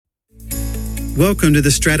Welcome to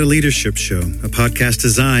the Strata Leadership Show, a podcast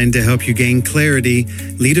designed to help you gain clarity,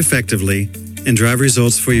 lead effectively, and drive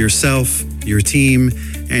results for yourself, your team,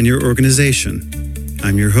 and your organization.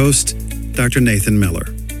 I'm your host, Dr. Nathan Miller.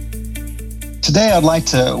 Today, I'd like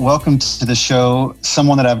to welcome to the show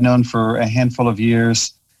someone that I've known for a handful of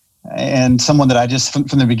years and someone that I just,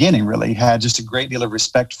 from the beginning, really had just a great deal of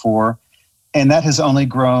respect for, and that has only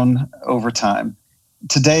grown over time.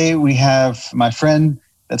 Today, we have my friend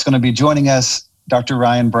that's going to be joining us, Dr.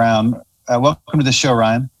 Ryan Brown. Welcome to the show,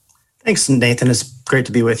 Ryan. Thanks, Nathan. It's great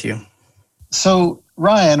to be with you. So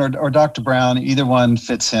Ryan or Dr. Brown, either one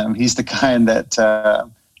fits him. He's the kind that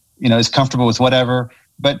is comfortable with whatever.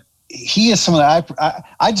 But he is someone that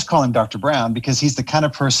I just call him Dr. Brown because he's the kind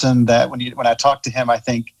of person that when I talk to him, I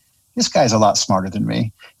think this guy's a lot smarter than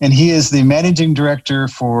me. And he is the managing director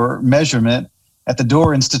for measurement at the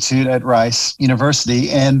Dorr Institute at Rice University.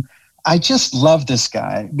 And I just love this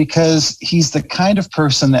guy because he's the kind of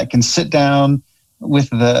person that can sit down with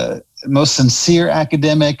the most sincere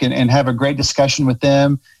academic and have a great discussion with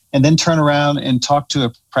them, and then turn around and talk to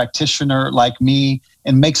a practitioner like me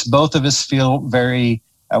and makes both of us feel very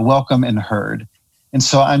welcome and heard. And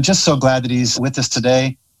so I'm just so glad that he's with us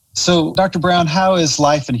today. So Dr. Brown, how is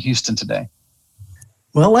life in Houston today?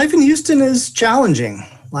 Well, life in Houston is challenging,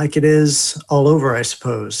 like it is all over, I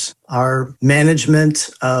suppose. Our management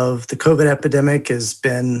of the COVID epidemic has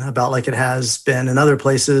been about like it has been in other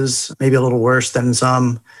places, maybe a little worse than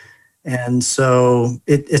some. And so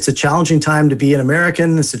it's a challenging time to be an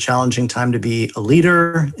American. It's a challenging time to be a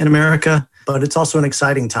leader in America, but it's also an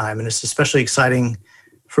exciting time. And it's especially exciting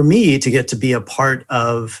for me to get to be a part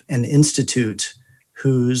of an institute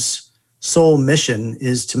whose sole mission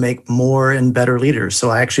is to make more and better leaders.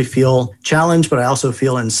 So I actually feel challenged, but I also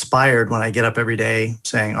feel inspired when I get up every day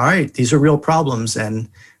saying, all right, these are real problems and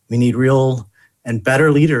we need real and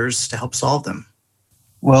better leaders to help solve them.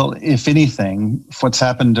 Well, if anything, what's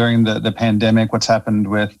happened during the pandemic, what's happened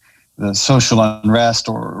with the social unrest,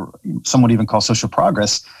 or some would even call social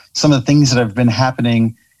progress, some of the things that have been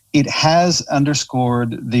happening, it has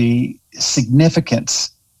underscored the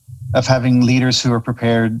significance of having leaders who are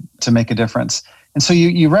prepared to make a difference. And so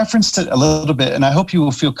you referenced it a little bit, and I hope you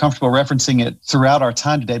will feel comfortable referencing it throughout our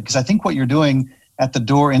time today, because I think what you're doing at the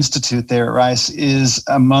Dorr Institute there at Rice is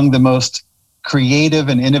among the most creative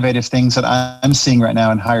and innovative things that I'm seeing right now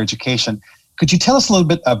in higher education. Could you tell us a little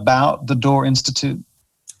bit about the Dorr Institute?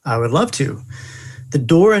 I would love to. The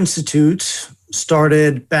Dorr Institute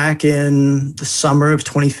started back in the summer of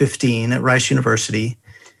 2015 at Rice University.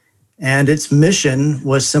 And its mission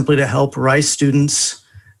was simply to help Rice students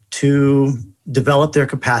to develop their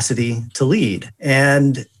capacity to lead.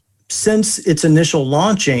 And since its initial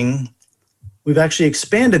launching, we've actually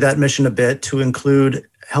expanded that mission a bit to include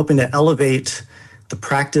helping to elevate the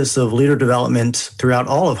practice of leader development throughout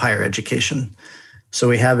all of higher education. So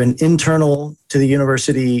we have an internal to the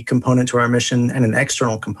university component to our mission and an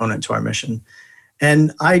external component to our mission.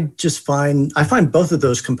 And I find both of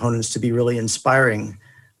those components to be really inspiring.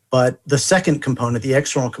 But the second component, the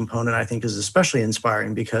external component, I think is especially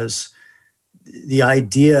inspiring because the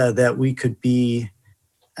idea that we could be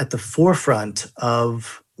at the forefront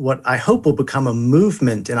of what I hope will become a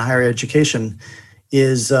movement in higher education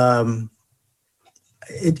is,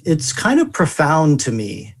 it's kind of profound to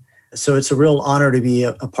me. So it's a real honor to be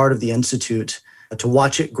a part of the Institute, to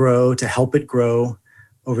watch it grow, to help it grow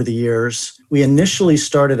over the years. We initially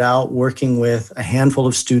started out working with a handful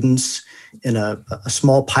of students in a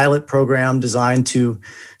small pilot program designed to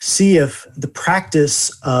see if the practice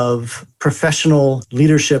of professional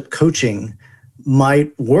leadership coaching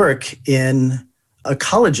might work in a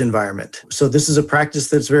college environment. So this is a practice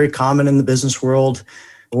that's very common in the business world,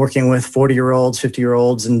 working with 40-year-olds,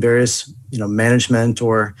 50-year-olds in various, management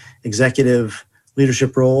or executive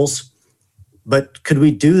leadership roles. But could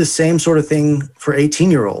we do the same sort of thing for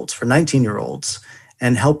 18-year-olds, for 19-year-olds,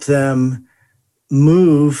 and help them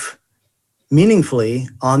move meaningfully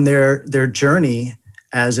on their journey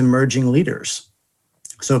as emerging leaders?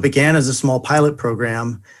 So it began as a small pilot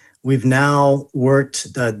program. We've now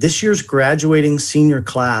worked, this year's graduating senior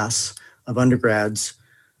class of undergrads,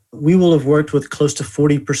 we will have worked with close to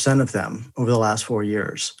 40% of them over the last 4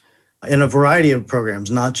 years in a variety of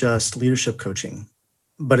programs, not just leadership coaching.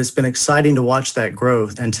 But it's been exciting to watch that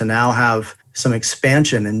growth and to now have some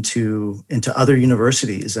expansion into other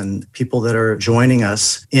universities and people that are joining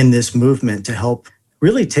us in this movement to help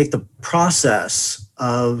really take the process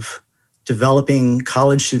of developing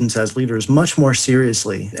college students as leaders much more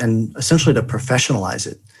seriously and essentially to professionalize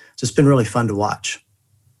it. So it's been really fun to watch.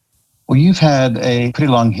 Well, you've had a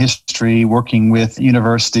pretty long history working with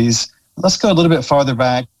universities. Let's go a little bit farther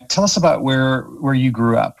back Tell us about where you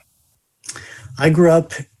grew up. I grew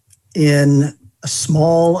up in a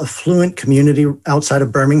small, affluent community outside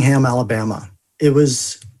of Birmingham, Alabama. It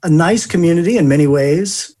was a nice community in many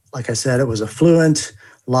ways. Like I said, it was affluent,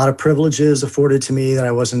 a lot of privileges afforded to me that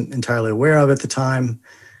I wasn't entirely aware of at the time.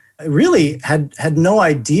 I really had no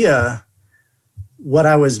idea what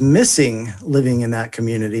I was missing living in that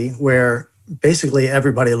community, where basically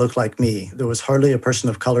everybody looked like me. There was hardly a person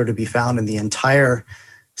of color to be found in the entire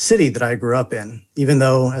city that I grew up in, even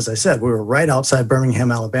though, as I said, we were right outside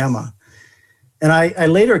Birmingham, Alabama. And I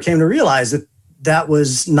later came to realize that that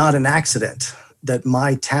was not an accident, that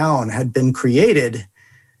my town had been created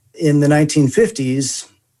in the 1950s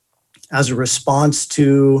as a response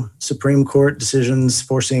to Supreme Court decisions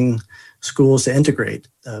forcing schools to integrate.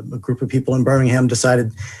 A group of people in Birmingham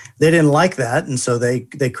decided they didn't like that, and so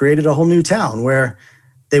they created a whole new town where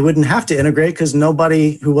they wouldn't have to integrate because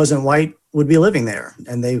nobody who wasn't white would be living there.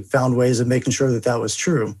 And they found ways of making sure that that was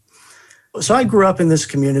true. So I grew up in this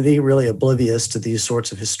community really oblivious to these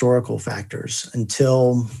sorts of historical factors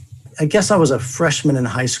until I guess I was a freshman in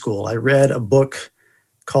high school. I read a book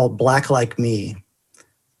called Black Like Me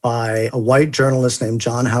by a white journalist named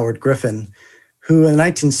John Howard Griffin, who in the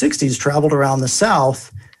 1960s traveled around the South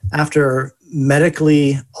after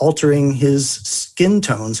medically altering his skin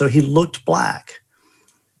tone so he looked black.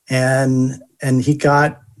 And he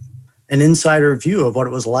got an insider view of what it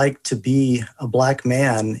was like to be a black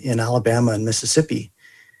man in Alabama and Mississippi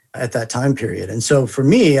at that time period. And so for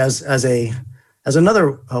me, as another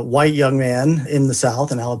white young man in the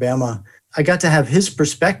South in Alabama, I got to have his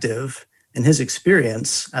perspective and his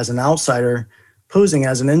experience as an outsider posing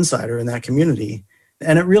as an insider in that community.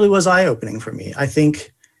 And it really was eye-opening for me. I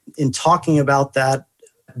think in talking about that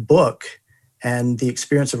book and the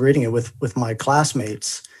experience of reading it with my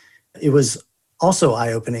classmates, it was also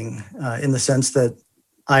eye-opening in the sense that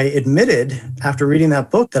I admitted after reading that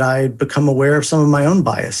book that I had become aware of some of my own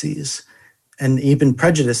biases and even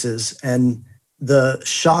prejudices. And the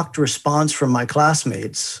shocked response from my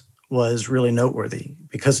classmates was really noteworthy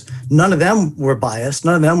because none of them were biased,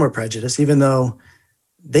 none of them were prejudiced, even though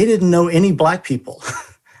they didn't know any black people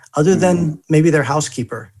other than maybe their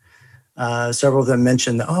housekeeper. Several of them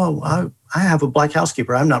mentioned, I have a black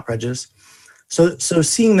housekeeper, I'm not prejudiced. So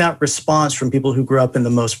seeing that response from people who grew up in the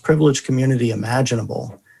most privileged community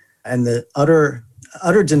imaginable and the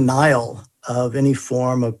utter denial of any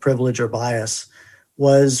form of privilege or bias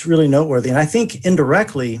was really noteworthy. And I think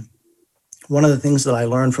indirectly, one of the things that I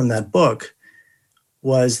learned from that book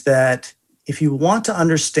was that if you want to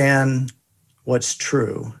understand what's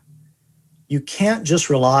true, you can't just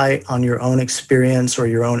rely on your own experience or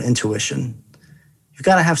your own intuition. You've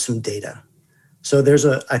got to have some data. So there's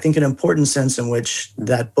I think, an important sense in which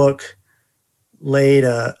that book laid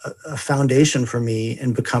a foundation for me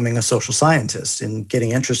in becoming a social scientist and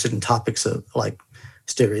getting interested in topics of like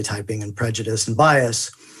stereotyping and prejudice and bias,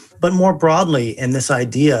 but more broadly in this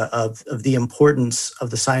idea of the importance of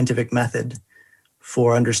the scientific method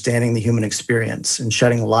for understanding the human experience and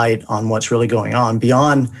shedding light on what's really going on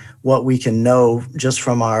beyond what we can know just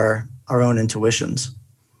from our own intuitions.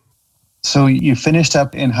 So you finished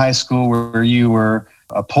up in high school where you were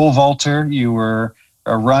a pole vaulter, you were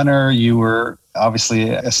a runner, you were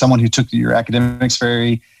obviously someone who took your academics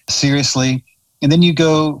very seriously. And then you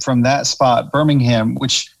go from that spot, Birmingham,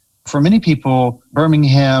 which for many people,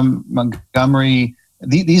 Birmingham, Montgomery,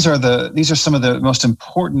 these are some of the most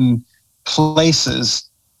important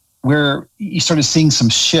places where you started seeing some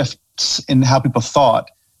shifts in how people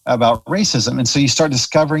thought about racism. And so you start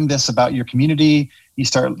discovering this about your community, you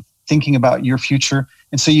start thinking about your future.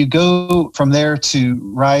 And so you go from there to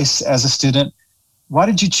Rice as a student. Why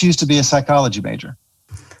did you choose to be a psychology major?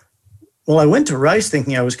 Well, I went to Rice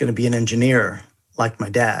thinking I was going to be an engineer like my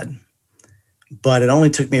dad. But it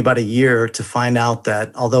only took me about a year to find out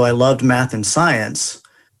that although I loved math and science,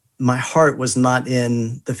 my heart was not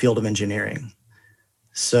in the field of engineering.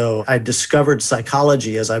 So I discovered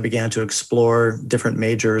psychology as I began to explore different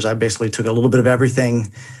majors. I basically took a little bit of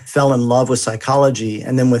everything, fell in love with psychology.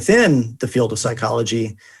 And then within the field of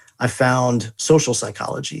psychology, I found social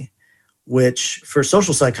psychology, which for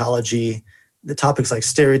social psychology, the topics like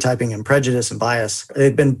stereotyping and prejudice and bias,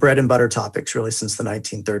 they've been bread and butter topics really since the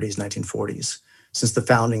 1930s, 1940s, since the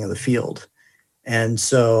founding of the field. And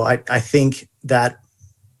so I think that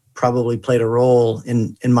probably played a role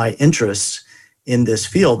in my interest in this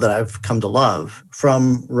field that I've come to love.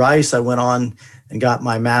 From Rice, I went on and got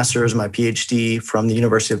my master's, my PhD from the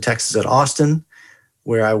University of Texas at Austin,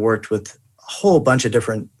 where I worked with a whole bunch of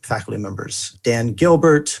different faculty members. Dan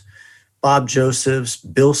Gilbert, Bob Josephs,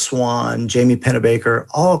 Bill Swan, Jamie Pennebaker,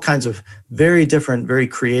 all kinds of very different, very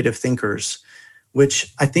creative thinkers,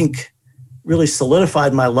 which I think really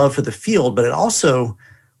solidified my love for the field, but it also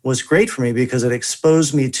was great for me because it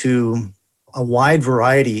exposed me to a wide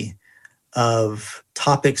variety of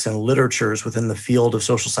topics and literatures within the field of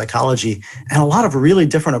social psychology and a lot of really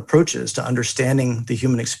different approaches to understanding the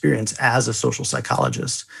human experience as a social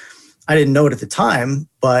psychologist. I didn't know it at the time,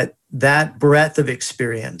 but that breadth of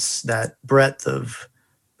experience, that breadth of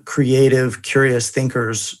creative, curious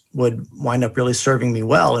thinkers would wind up really serving me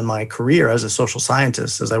well in my career as a social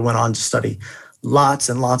scientist as I went on to study lots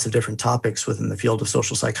and lots of different topics within the field of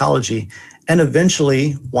social psychology and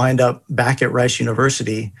eventually wind up back at Rice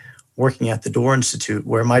University working at the Dorr Institute,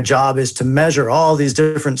 where my job is to measure all these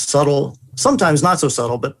different subtle, sometimes not so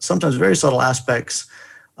subtle, but sometimes very subtle aspects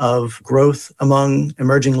of growth among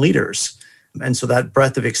emerging leaders. And so that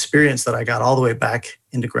breadth of experience that I got all the way back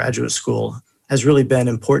into graduate school has really been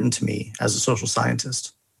important to me as a social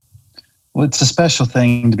scientist. Well, it's a special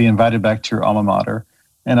thing to be invited back to your alma mater.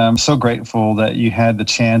 And I'm so grateful that you had the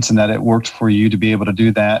chance and that it worked for you to be able to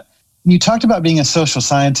do that. You talked about being a social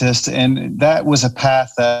scientist, and that was a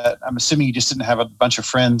path that I'm assuming you just didn't have a bunch of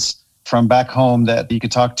friends from back home that you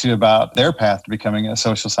could talk to about their path to becoming a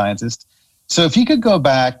social scientist. So if you could go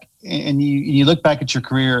back and you look back at your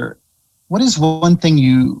career, what is one thing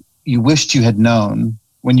you wished you had known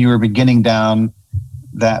when you were beginning down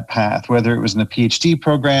that path, whether it was in the PhD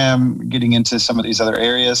program, getting into some of these other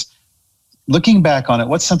areas? Looking back on it,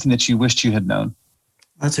 what's something that you wished you had known?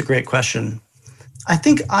 That's a great question. I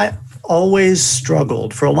think I always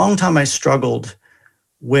struggled. For a long time, I struggled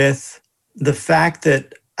with the fact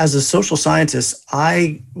that as a social scientist,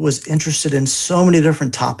 I was interested in so many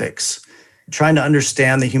different topics, trying to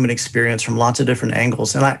understand the human experience from lots of different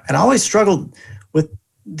angles. And I always struggled with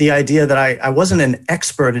the idea that I wasn't an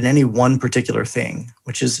expert in any one particular thing,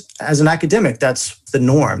 which is, as an academic, that's the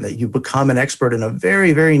norm, that you become an expert in a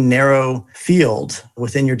very, very narrow field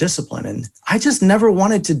within your discipline. And I just never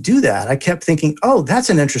wanted to do that. I kept thinking, oh,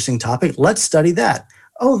 that's an interesting topic. Let's study that.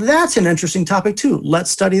 Oh, that's an interesting topic too.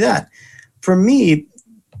 Let's study that. For me,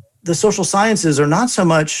 the social sciences are not so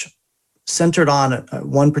much centered on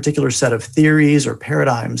one particular set of theories or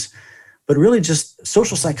paradigms, but really just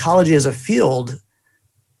social psychology as a field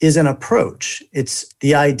is an approach. It's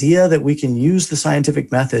the idea that we can use the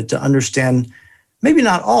scientific method to understand maybe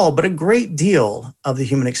not all, but a great deal of the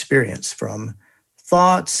human experience, from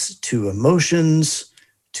thoughts to emotions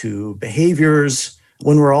to behaviors,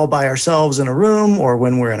 when we're all by ourselves in a room or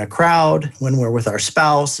when we're in a crowd, when we're with our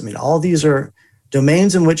spouse. I mean, all these are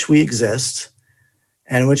domains in which we exist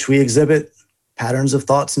and in which we exhibit patterns of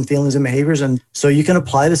thoughts and feelings and behaviors. And so you can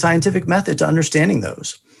apply the scientific method to understanding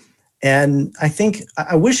those. And I think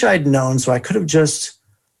I wish I'd known, so I could have just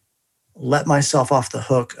let myself off the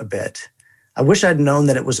hook a bit. I wish I'd known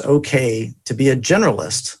that it was okay to be a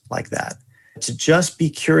generalist like that, to just be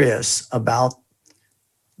curious about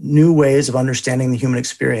new ways of understanding the human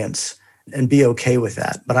experience and be okay with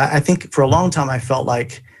that. But I think for a long time, I felt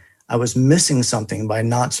like I was missing something by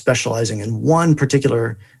not specializing in one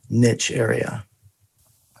particular niche area.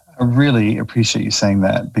 I really appreciate you saying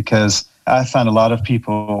that, because I find a lot of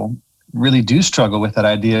people really do struggle with that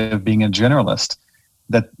idea of being a generalist,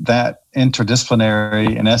 that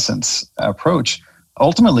interdisciplinary, in essence, approach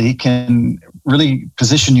ultimately can really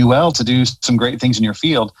position you well to do some great things in your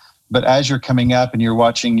field. But as you're coming up and you're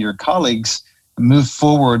watching your colleagues move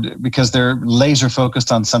forward because they're laser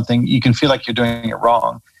focused on something, you can feel like you're doing it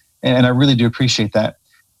wrong. And I really do appreciate that.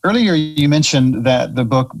 Earlier, you mentioned that the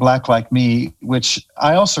book Black Like Me, which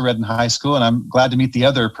I also read in high school, and I'm glad to meet the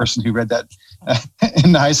other person who read that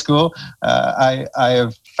in high school. I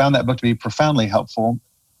have found that book to be profoundly helpful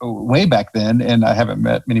way back then, and I haven't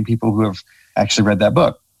met many people who have actually read that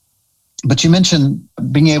book. But you mentioned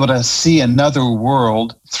being able to see another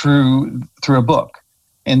world through a book.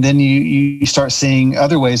 And then you start seeing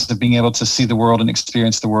other ways of being able to see the world and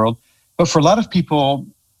experience the world. But for a lot of people,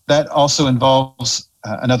 that also involves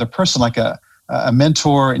another person, like a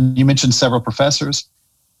mentor, and you mentioned several professors.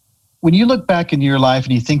 When you look back in your life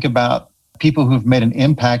and you think about people who've made an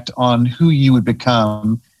impact on who you would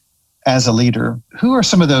become as a leader, who are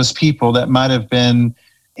some of those people that might have been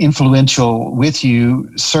influential with you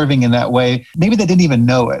serving in that way? Maybe they didn't even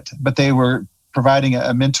know it, but they were providing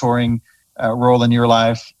a mentoring role in your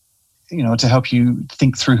life, to help you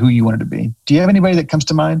think through who you wanted to be. Do you have anybody that comes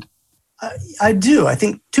to mind? I do. I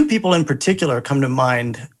think two people in particular come to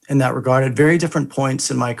mind in that regard at very different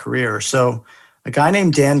points in my career. So a guy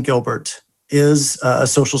named Dan Gilbert is a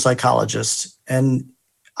social psychologist, and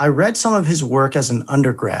I read some of his work as an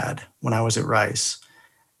undergrad when I was at Rice.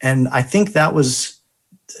 And I think that was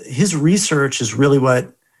his research is really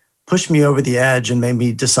what pushed me over the edge and made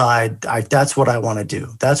me decide that's what I want to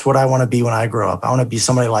do. That's what I want to be when I grow up. I want to be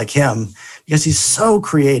somebody like him because he's so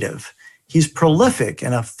creative. He's prolific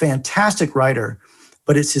and a fantastic writer,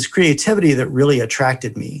 but it's his creativity that really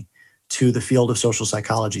attracted me to the field of social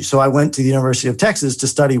psychology. So I went to the University of Texas to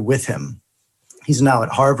study with him. He's now at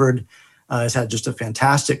Harvard, has had just a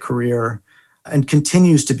fantastic career, and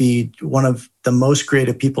continues to be one of the most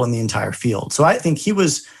creative people in the entire field. So I think he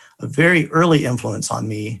was a very early influence on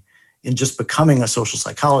me in just becoming a social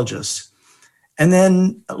psychologist. And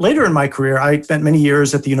then later in my career, I spent many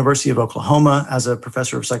years at the University of Oklahoma as a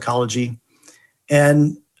professor of psychology.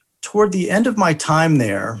 And toward the end of my time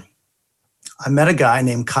there, I met a guy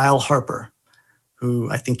named Kyle Harper, who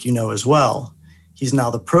I think you know as well. He's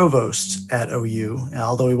now the provost at OU,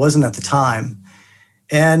 although he wasn't at the time.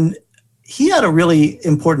 And he had a really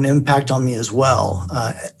important impact on me as well.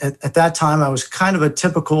 At that time, I was kind of a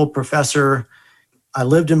typical professor. I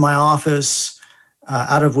lived in my office,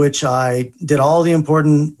 out of which I did all the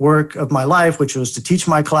important work of my life, which was to teach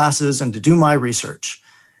my classes and to do my research.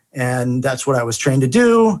 And that's what I was trained to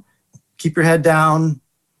do. Keep your head down,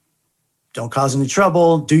 don't cause any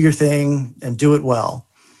trouble, do your thing, and do it well.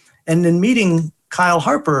 And in meeting Kyle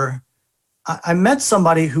Harper, I met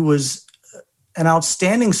somebody who was an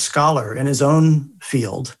outstanding scholar in his own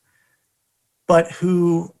field, but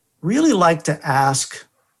who really liked to ask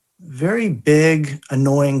very big,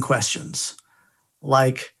 annoying questions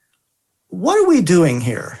like, what are we doing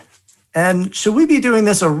here? And should we be doing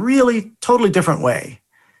this a really totally different way?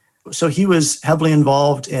 So he was heavily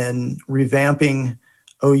involved in revamping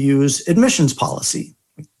OU's admissions policy,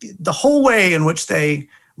 the whole way in which they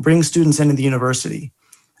bring students into the university.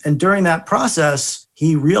 And during that process,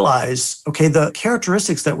 he realized, okay, the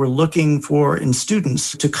characteristics that we're looking for in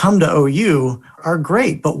students to come to OU are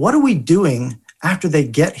great, but what are we doing after they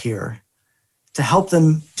get here to help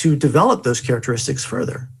them to develop those characteristics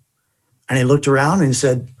further? And he looked around and he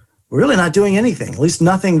said, we're really not doing anything, at least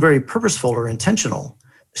nothing very purposeful or intentional.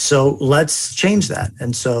 So let's change that.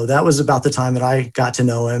 And so that was about the time that I got to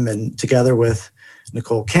know him, and together with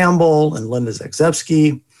Nicole Campbell and Linda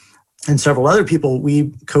Zagzebski and several other people,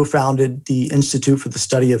 we co-founded the Institute for the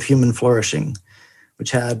Study of Human Flourishing,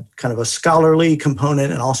 which had kind of a scholarly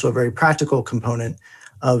component and also a very practical component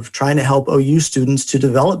of trying to help OU students to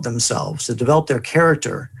develop themselves, to develop their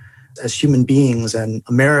character as human beings and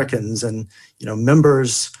Americans and,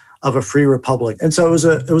 members of a free republic. And so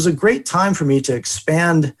it was a great time for me to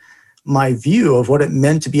expand my view of what it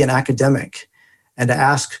meant to be an academic and to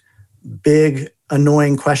ask big,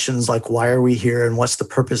 annoying questions like, why are we here and what's the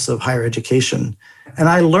purpose of higher education? And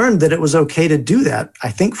I learned that it was okay to do that,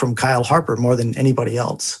 I think, from Kyle Harper more than anybody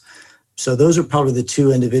else. So those are probably the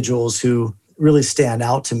two individuals who really stand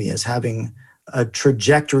out to me as having a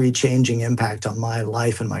trajectory-changing impact on my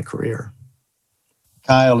life and my career.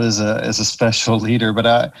 Kyle is a special leader,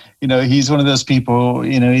 but he's one of those people.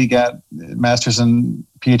 He got master's and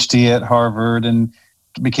PhD at Harvard and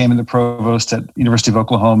became the provost at University of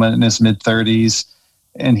Oklahoma in his mid-30s,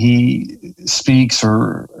 and he speaks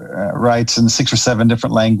or writes in 6 or 7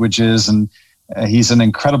 different languages, and he's an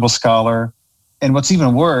incredible scholar. And what's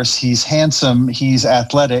even worse, he's handsome, he's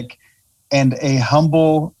athletic, and a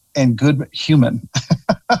humble and good human.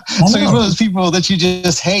 So he's one of those people that you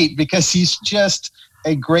just hate because he's just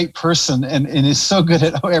a great person and is so good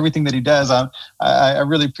at everything that he does. I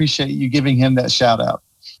really appreciate you giving him that shout out.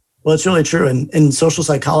 Well, it's really true. In social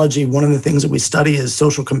psychology, one of the things that we study is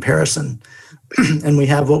social comparison. And we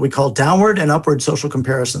have what we call downward and upward social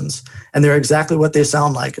comparisons. And they're exactly what they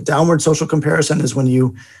sound like. A downward social comparison is when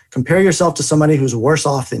you compare yourself to somebody who's worse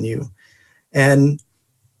off than you. And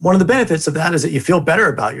one of the benefits of that is that you feel better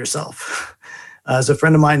about yourself. As a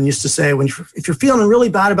friend of mine used to say, if you're feeling really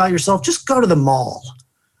bad about yourself, just go to the mall.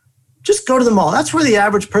 Just go to the mall. That's where the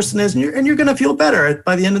average person is, and you're going to feel better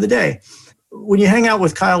by the end of the day. When you hang out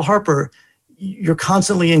with Kyle Harper, you're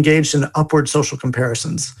constantly engaged in upward social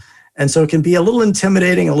comparisons. And so it can be a little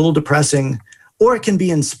intimidating, a little depressing, or it can be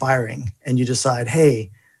inspiring. And you decide,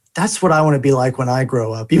 hey, that's what I want to be like when I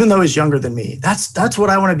grow up. Even though he's younger than me, that's what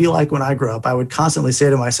I want to be like when I grow up. I would constantly say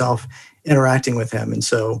to myself, interacting with him. And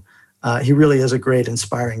so he really is a great,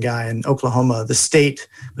 inspiring guy. And Oklahoma, the state,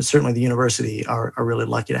 but certainly the university are really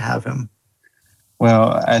lucky to have him.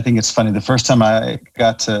 Well, I think it's funny. The first time I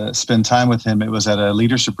got to spend time with him, it was at a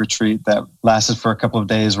leadership retreat that lasted for a couple of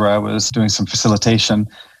days where I was doing some facilitation.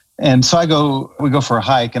 And so we go for a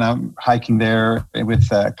hike, and I'm hiking there with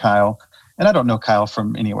Kyle. And I don't know Kyle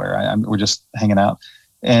from anywhere. We're just hanging out.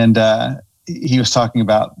 And he was talking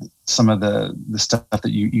about some of the stuff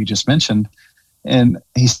that you just mentioned. And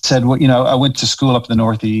he said, well, I went to school up in the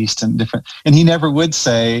Northeast and he never would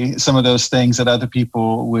say some of those things that other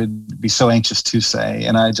people would be so anxious to say.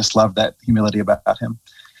 And I just love that humility about him.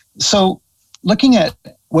 So looking at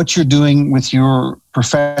what you're doing with your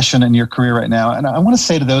profession and your career right now, and I want to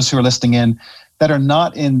say to those who are listening in that are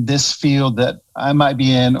not in this field that I might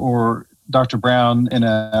be in, or Dr. Brown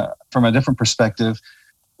from a different perspective,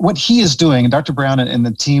 what he is doing, Dr. Brown and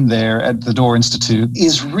the team there at the Door Institute,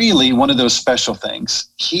 is really one of those special things.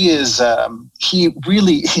 He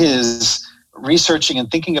really is researching and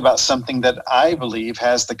thinking about something that I believe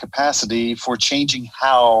has the capacity for changing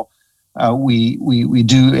how we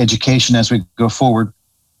do education as we go forward.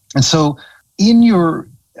 And so in your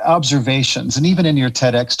observations, and even in your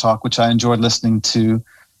TEDx talk, which I enjoyed listening to.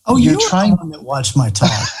 Oh, you're trying to watch my talk.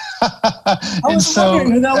 I was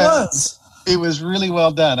wondering who that was. It was really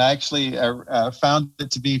well done. I actually found it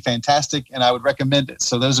to be fantastic, and I would recommend it.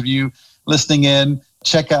 So those of you listening in,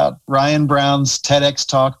 check out Ryan Brown's TEDx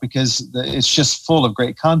talk, because it's just full of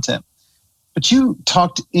great content. But you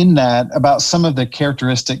talked in that about some of the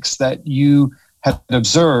characteristics that you had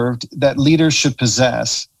observed that leaders should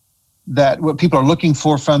possess, that what people are looking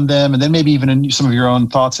for from them, and then maybe even in some of your own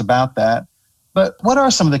thoughts about that. But what are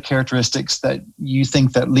some of the characteristics that you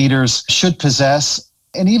think that leaders should possess?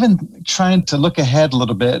 And even trying to look ahead a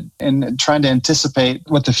little bit and trying to anticipate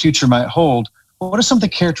what the future might hold, what are some of the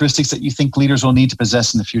characteristics that you think leaders will need to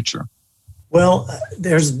possess in the future? Well,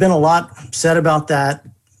 there's been a lot said about that,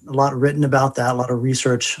 a lot written about that, a lot of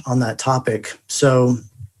research on that topic. So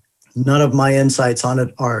none of my insights on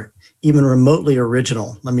it are even remotely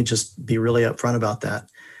original. Let me just be really upfront about that.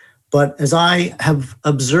 But as I have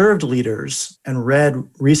observed leaders and read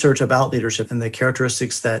research about leadership and the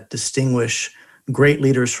characteristics that distinguish great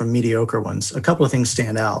leaders from mediocre ones, a couple of things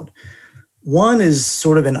stand out. One is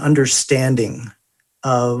sort of an understanding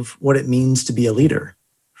of what it means to be a leader,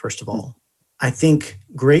 first of all. I think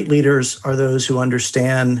great leaders are those who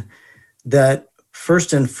understand that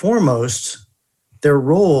first and foremost, their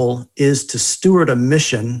role is to steward a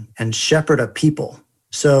mission and shepherd a people.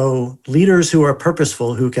 So leaders who are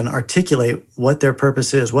purposeful, who can articulate what their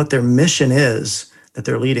purpose is, what their mission is that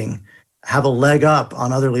they're leading, have a leg up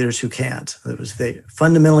on other leaders who can't. They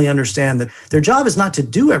fundamentally understand that their job is not to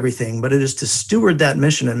do everything, but it is to steward that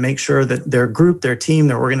mission and make sure that their group, their team,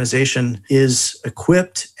 their organization is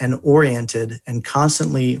equipped and oriented and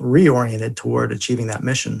constantly reoriented toward achieving that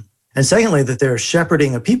mission. And secondly, that they're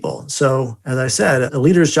shepherding a people. So as I said, a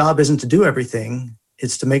leader's job isn't to do everything.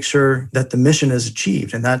 It's to make sure that the mission is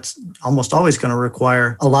achieved. And that's almost always going to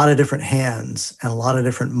require a lot of different hands and a lot of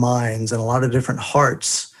different minds and a lot of different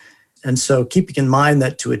hearts. And so keeping in mind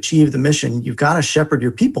that to achieve the mission, you've got to shepherd your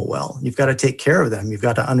people well. You've got to take care of them. You've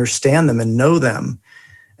got to understand them and know them.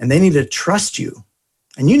 And they need to trust you.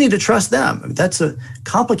 And you need to trust them. I mean, that's a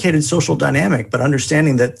complicated social dynamic, but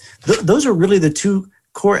understanding that those are really the two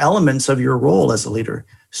core elements of your role as a leader,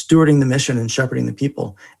 stewarding the mission and shepherding the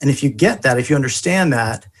people. And if you get that, if you understand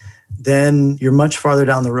that, then you're much farther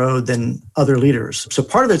down the road than other leaders. So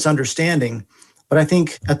part of it's understanding. But I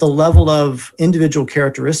think at the level of individual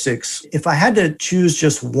characteristics, if I had to choose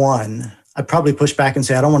just one, I'd probably push back and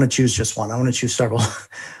say, I don't want to choose just one. I want to choose several.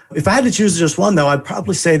 If I had to choose just one, though, I'd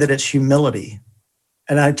probably say that it's humility.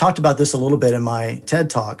 And I talked about this a little bit in my TED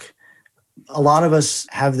Talk. A lot of us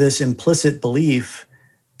have this implicit belief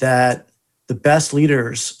that the best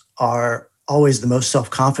leaders are always the most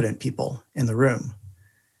self-confident people in the room.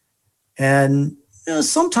 And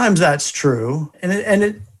sometimes that's true.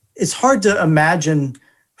 It's hard to imagine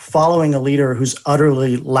following a leader who's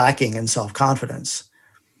utterly lacking in self-confidence.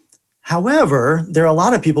 However, there are a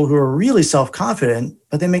lot of people who are really self-confident,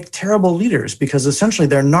 but they make terrible leaders because essentially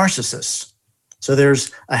they're narcissists. So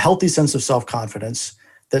there's a healthy sense of self-confidence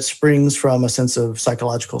that springs from a sense of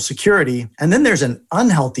psychological security. And then there's an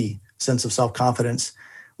unhealthy sense of self-confidence,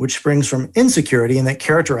 which springs from insecurity and that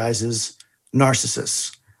characterizes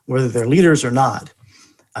narcissists, whether they're leaders or not.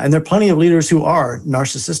 And there are plenty of leaders who are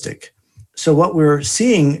narcissistic. So what we're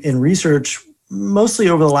seeing in research, mostly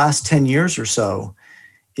over the last 10 years or so,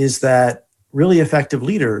 is that really effective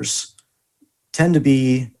leaders tend to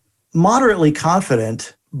be moderately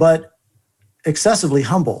confident, but excessively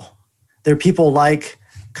humble. They're people like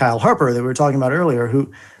Kyle Harper that we were talking about earlier, who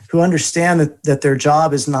understand that their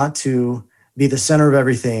job is not to be the center of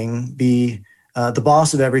everything, be the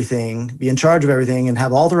boss of everything, be in charge of everything, and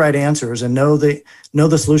have all the right answers and know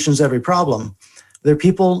the solutions to every problem. They're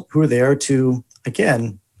people who are there to,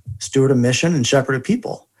 again, steward a mission and shepherd a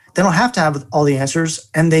people. They don't have to have all the answers,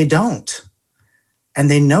 and they don't. And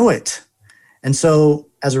they know it. And so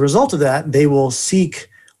as a result of that, they will seek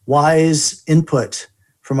wise input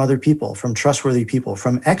from other people, from trustworthy people,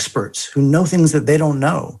 from experts who know things that they don't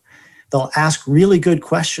know. They'll ask really good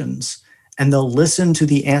questions and they'll listen to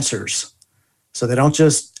the answers. So they don't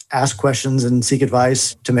just ask questions and seek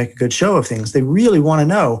advice to make a good show of things. They really want to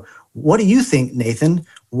know, what do you think, Nathan?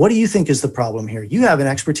 What do you think is the problem here? You have an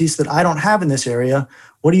expertise that I don't have in this area.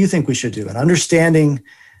 What do you think we should do? And understanding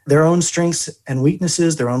their own strengths and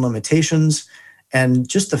weaknesses, their own limitations, and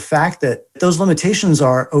just the fact that those limitations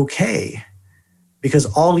are okay because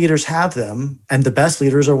all leaders have them, and the best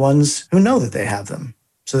leaders are ones who know that they have them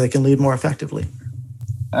so they can lead more effectively.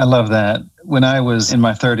 I love that. When I was in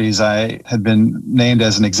my 30s, I had been named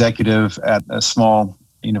as an executive at a small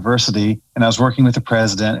university, and I was working with the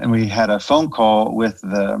president, and we had a phone call with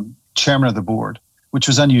the chairman of the board, which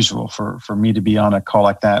was unusual for me to be on a call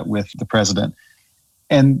like that with the president.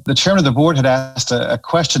 And the chairman of the board had asked a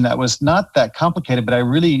question that was not that complicated, but I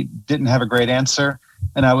really didn't have a great answer.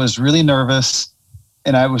 And I was really nervous,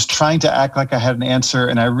 and I was trying to act like I had an answer,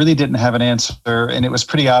 and I really didn't have an answer. And it was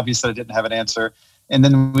pretty obvious that I didn't have an answer. And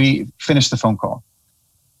then we finished the phone call.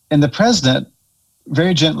 And the president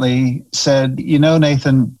very gently said, you know,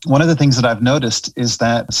 Nathan, one of the things that I've noticed is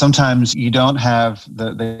that sometimes you don't have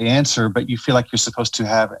the answer, but you feel like you're supposed to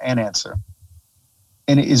have an answer.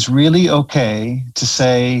 And it is really okay to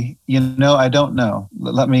say, you know, I don't know.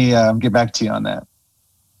 Let me get back to you on that.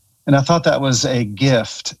 And I thought that was a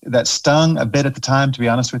gift that stung a bit at the time, to be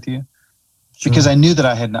honest with you, because I knew that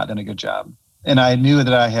I had not done a good job. And I knew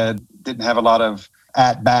that I didn't have a lot of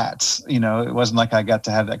at-bats. You know, it wasn't like I got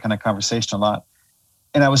to have that kind of conversation a lot.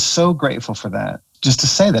 And I was so grateful for that, just to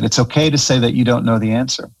say that it's okay to say that you don't know the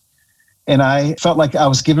answer. And I felt like I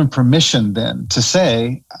was given permission then to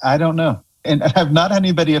say, I don't know. And I've not had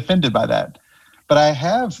anybody offended by that. But I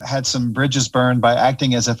have had some bridges burned by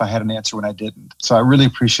acting as if I had an answer when I didn't. So I really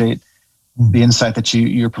appreciate the insight that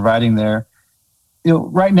you're providing there. You know,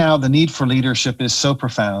 right now, the need for leadership is so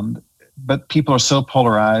profound, but people are so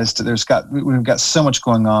polarized. We've got so much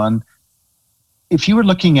going on. If you were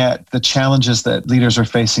looking at the challenges that leaders are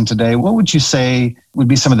facing today, what would you say would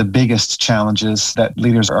be some of the biggest challenges that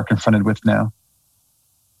leaders are confronted with now?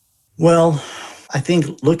 Well, I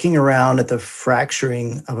think looking around at the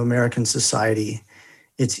fracturing of American society,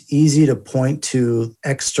 it's easy to point to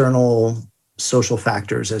external social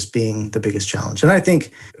factors as being the biggest challenge. And I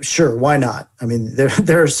think, sure, why not? I mean,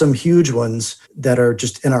 there are some huge ones that are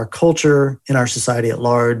just in our culture, in our society at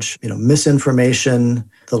large, you know, misinformation,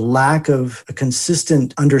 the lack of a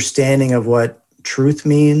consistent understanding of what truth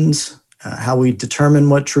means, how we determine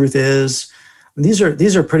what truth is. These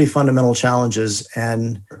are pretty fundamental challenges.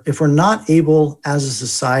 And if we're not able as a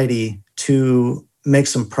society to make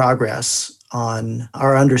some progress on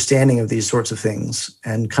our understanding of these sorts of things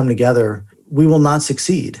and come together, we will not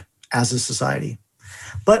succeed as a society.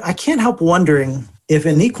 But I can't help wondering if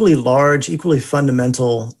an equally large, equally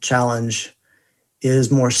fundamental challenge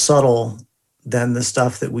is more subtle than the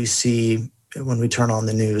stuff that we see when we turn on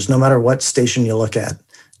the news, no matter what station you look at,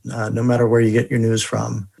 no matter where you get your news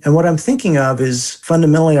from. And what I'm thinking of is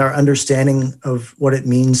fundamentally our understanding of what it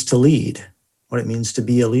means to lead, what it means to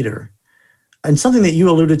be a leader. And something that you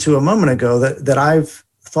alluded to a moment ago that I've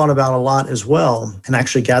thought about a lot as well, and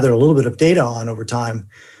actually gathered a little bit of data on over time,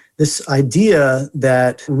 this idea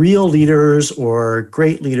that real leaders or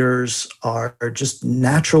great leaders are just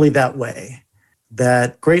naturally that way,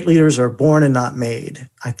 that great leaders are born and not made,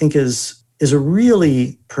 I think is a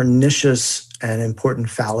really pernicious and important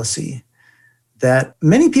fallacy that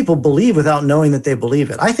many people believe without knowing that they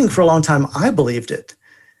believe it. I think for a long time I believed it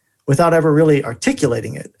without ever really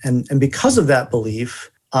articulating it. And because of that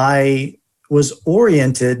belief, I was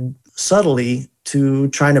oriented subtly to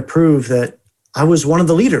trying to prove that I was one of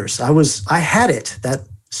the leaders. I had it, that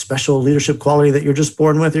special leadership quality that you're just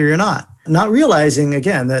born with or you're not. Not realizing,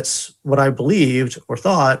 again, that's what I believed or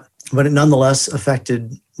thought, but it nonetheless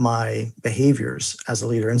affected my behaviors as a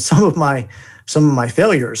leader and some of my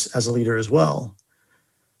failures as a leader as well.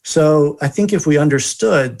 So I think if we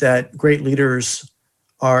understood that great leaders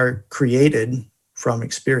are created from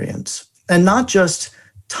experience and not just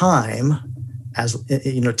time, as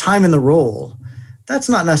you know, time in the role, that's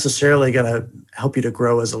not necessarily going to help you to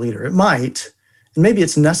grow as a leader. It might, and maybe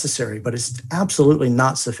it's necessary, but it's absolutely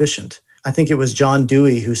not sufficient. I think it was John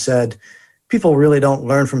Dewey who said, people really don't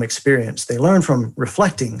learn from experience. They learn from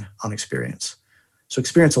reflecting on experience. So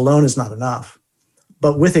experience alone is not enough.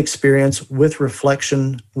 But with experience, with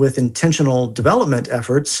reflection, with intentional development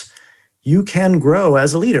efforts, you can grow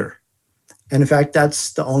as a leader. And in fact,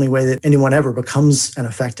 that's the only way that anyone ever becomes an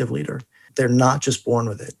effective leader. They're not just born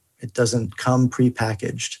with it. It doesn't come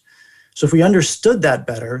prepackaged. So if we understood that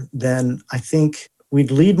better, then I think we'd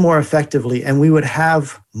lead more effectively, and we would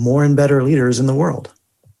have more and better leaders in the world.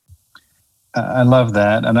 I love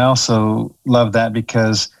that. And I also love that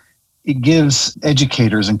because it gives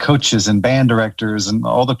educators and coaches and band directors and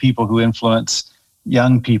all the people who influence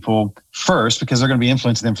young people first, because they're going to be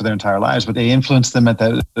influencing them for their entire lives, but they influence them at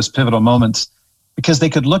those pivotal moments because they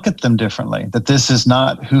could look at them differently, that this is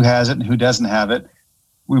not who has it and who doesn't have it.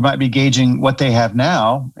 We might be gauging what they have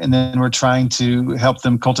now, and then we're trying to help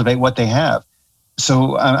them cultivate what they have.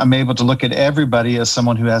 So I'm able to look at everybody as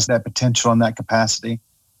someone who has that potential and that capacity.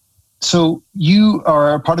 So you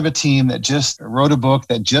are a part of a team that just wrote a book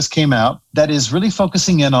that just came out that is really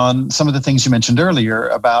focusing in on some of the things you mentioned earlier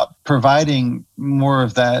about providing more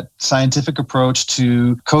of that scientific approach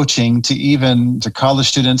to coaching, to even to college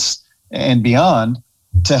students and beyond,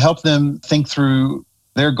 to help them think through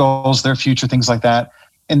their goals, their future, things like that.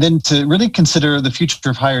 And then to really consider the future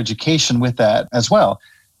of higher education with that as well.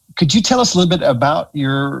 Could you tell us a little bit about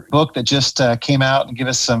your book that just came out and give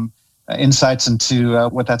us some insights into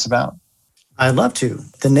what that's about? I'd love to.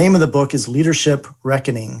 The name of the book is Leadership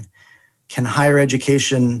Reckoning. Can higher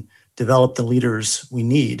education develop the leaders we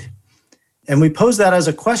need? And we pose that as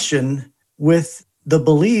a question with the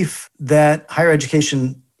belief that higher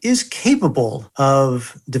education is capable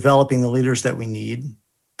of developing the leaders that we need,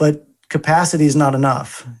 but capacity is not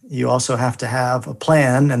enough. You also have to have a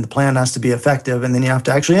plan, and the plan has to be effective, and then you have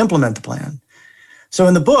to actually implement the plan. So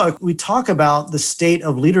in the book, we talk about the state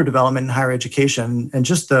of leader development in higher education and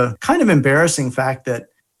just the kind of embarrassing fact that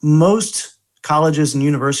most colleges and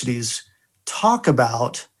universities talk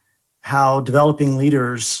about how developing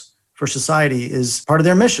leaders for society is part of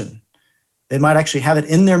their mission. They might actually have it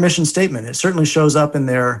in their mission statement. It certainly shows up in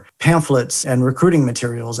their pamphlets and recruiting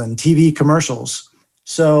materials and TV commercials.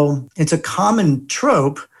 So it's a common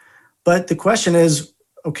trope, but the question is,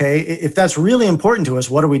 okay, if that's really important to us,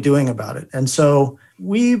 what are we doing about it? And so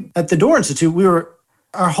we, at the Doerr Institute,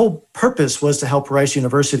 our whole purpose was to help Rice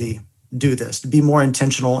University do this, to be more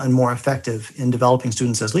intentional and more effective in developing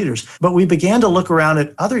students as leaders. But we began to look around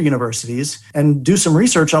at other universities and do some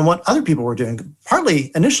research on what other people were doing,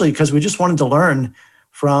 partly initially because we just wanted to learn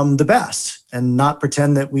from the best and not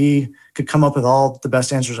pretend that we could come up with all the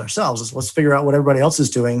best answers ourselves. Let's figure out what everybody else is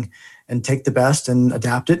doing and take the best and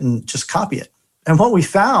adapt it and just copy it. And what we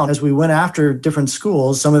found as we went after different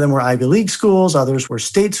schools, some of them were Ivy League schools, others were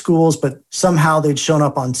state schools, but somehow they'd shown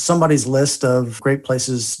up on somebody's list of great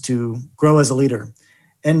places to grow as a leader.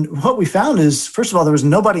 And what we found is, first of all, there was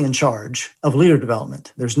nobody in charge of leader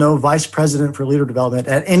development. There's no vice president for leader development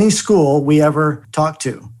at any school we ever talked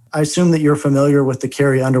to. I assume that you're familiar with the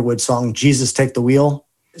Carrie Underwood song, Jesus Take the Wheel.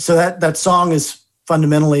 So that song is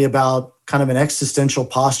fundamentally about kind of an existential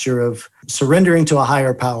posture of surrendering to a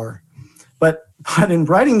higher power. But in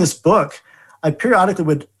writing this book, I periodically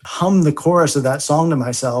would hum the chorus of that song to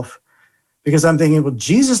myself because I'm thinking, well,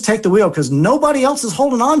 Jesus, take the wheel, because nobody else is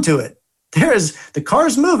holding on to it. The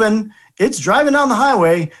car's moving, it's driving down the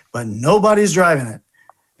highway, but nobody's driving it.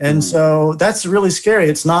 And so that's really scary.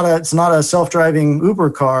 It's not a self-driving Uber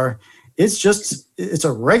car. It's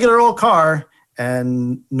a regular old car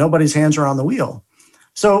and nobody's hands are on the wheel.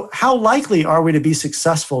 So how likely are we to be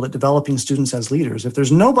successful at developing students as leaders if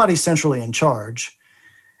there's nobody centrally in charge?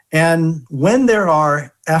 And when there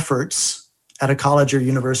are efforts at a college or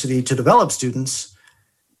university to develop students,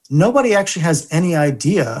 nobody actually has any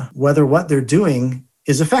idea whether what they're doing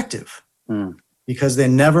is effective because they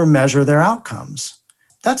never measure their outcomes.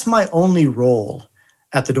 That's my only role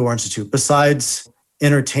at the Doerr Institute, besides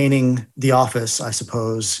entertaining the office, I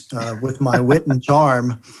suppose, with my wit and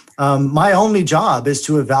charm. My only job is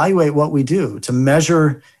to evaluate what we do, to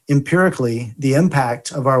measure empirically the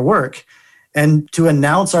impact of our work, and to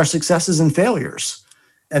announce our successes and failures.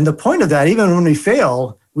 And the point of that, even when we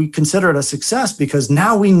fail, we consider it a success because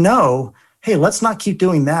now we know, hey, let's not keep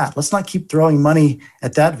doing that. Let's not keep throwing money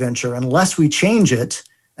at that venture unless we change it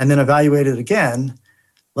and then evaluate it again.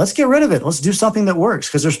 Let's get rid of it. Let's do something that works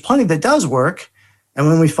because there's plenty that does work. And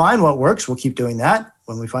when we find what works, we'll keep doing that.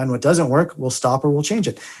 When we find what doesn't work, we'll stop or we'll change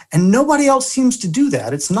it. And nobody else seems to do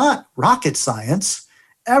that. It's not rocket science.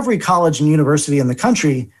 Every college and university in the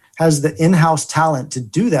country has the in-house talent to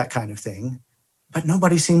do that kind of thing, but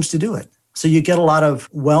nobody seems to do it. So you get a lot of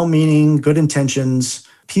well-meaning, good intentions,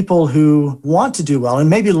 people who want to do well and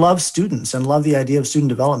maybe love students and love the idea of student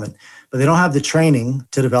development, but they don't have the training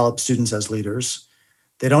to develop students as leaders.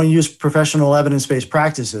 They don't use professional evidence-based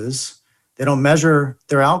practices. They don't measure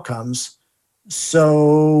their outcomes.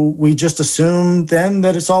 So we just assume then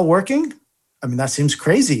that it's all working? I mean, that seems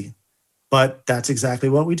crazy, but that's exactly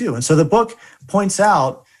what we do. And so the book points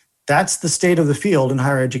out that's the state of the field in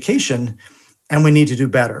higher education, and we need to do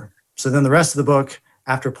better. So then the rest of the book,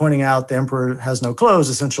 after pointing out the emperor has no clothes,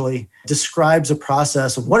 essentially describes a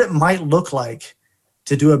process of what it might look like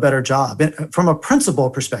to do a better job. And from a principle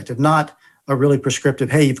perspective, not a really prescriptive,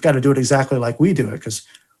 hey, you've got to do it exactly like we do it, because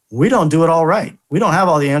we don't do it all right. We don't have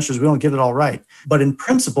all the answers. We don't get it all right. But in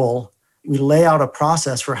principle, we lay out a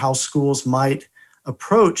process for how schools might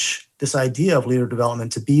approach this idea of leader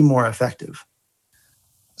development to be more effective.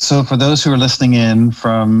 So for those who are listening in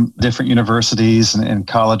from different universities and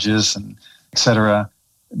colleges and et cetera,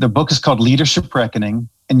 the book is called Leadership Reckoning,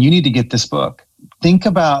 and you need to get this book. Think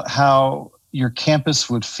about how your campus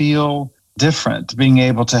would feel different being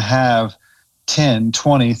able to have 10,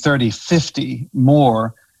 20, 30, 50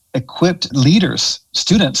 more equipped leaders,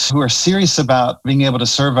 students who are serious about being able to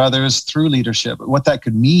serve others through leadership, what that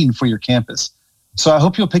could mean for your campus. So I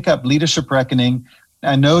hope you'll pick up Leadership Reckoning.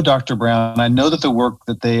 I know Dr. Brown, I know that the work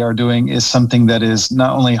that they are doing is something that is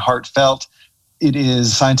not only heartfelt, it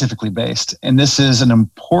is scientifically based. And this is an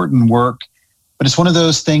important work, but it's one of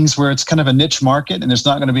those things where it's kind of a niche market and there's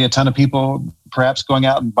not going to be a ton of people perhaps going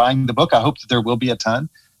out and buying the book. I hope that there will be a ton,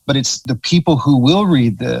 but it's the people who will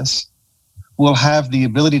read this will have the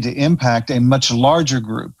ability to impact a much larger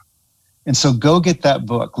group. And so go get that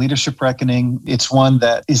book, Leadership Reckoning. It's one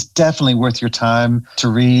that is definitely worth your time to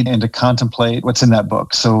read and to contemplate what's in that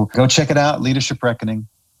book. So go check it out, Leadership Reckoning.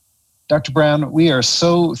 Dr. Brown, we are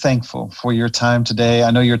so thankful for your time today.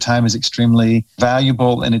 I know your time is extremely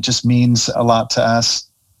valuable and it just means a lot to us.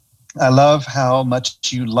 I love how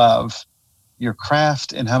much you love your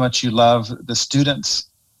craft and how much you love the students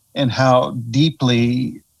and how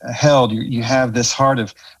deeply held you have this heart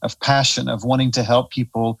of passion of wanting to help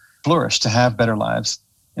people flourish, to have better lives.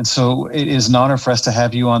 And so it is an honor for us to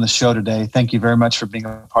have you on the show today. Thank you very much for being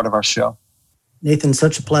a part of our show. Nathan,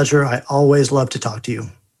 such a pleasure. I always love to talk to you.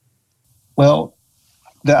 Well,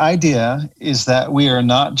 the idea is that we are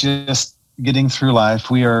not just getting through life.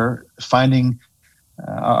 We are finding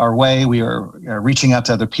our way. We are reaching out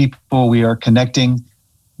to other people. We are connecting.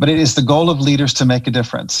 But it is the goal of leaders to make a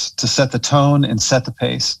difference, to set the tone and set the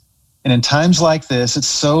pace. And in times like this, it's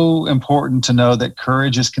so important to know that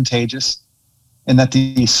courage is contagious and that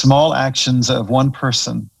the small actions of one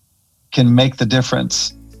person can make the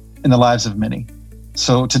difference in the lives of many.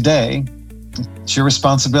 So today, it's your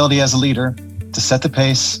responsibility as a leader to set the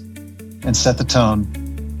pace and set the tone.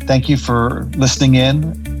 Thank you for listening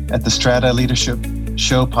in at the Strata Leadership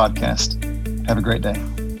Show podcast. Have a great day.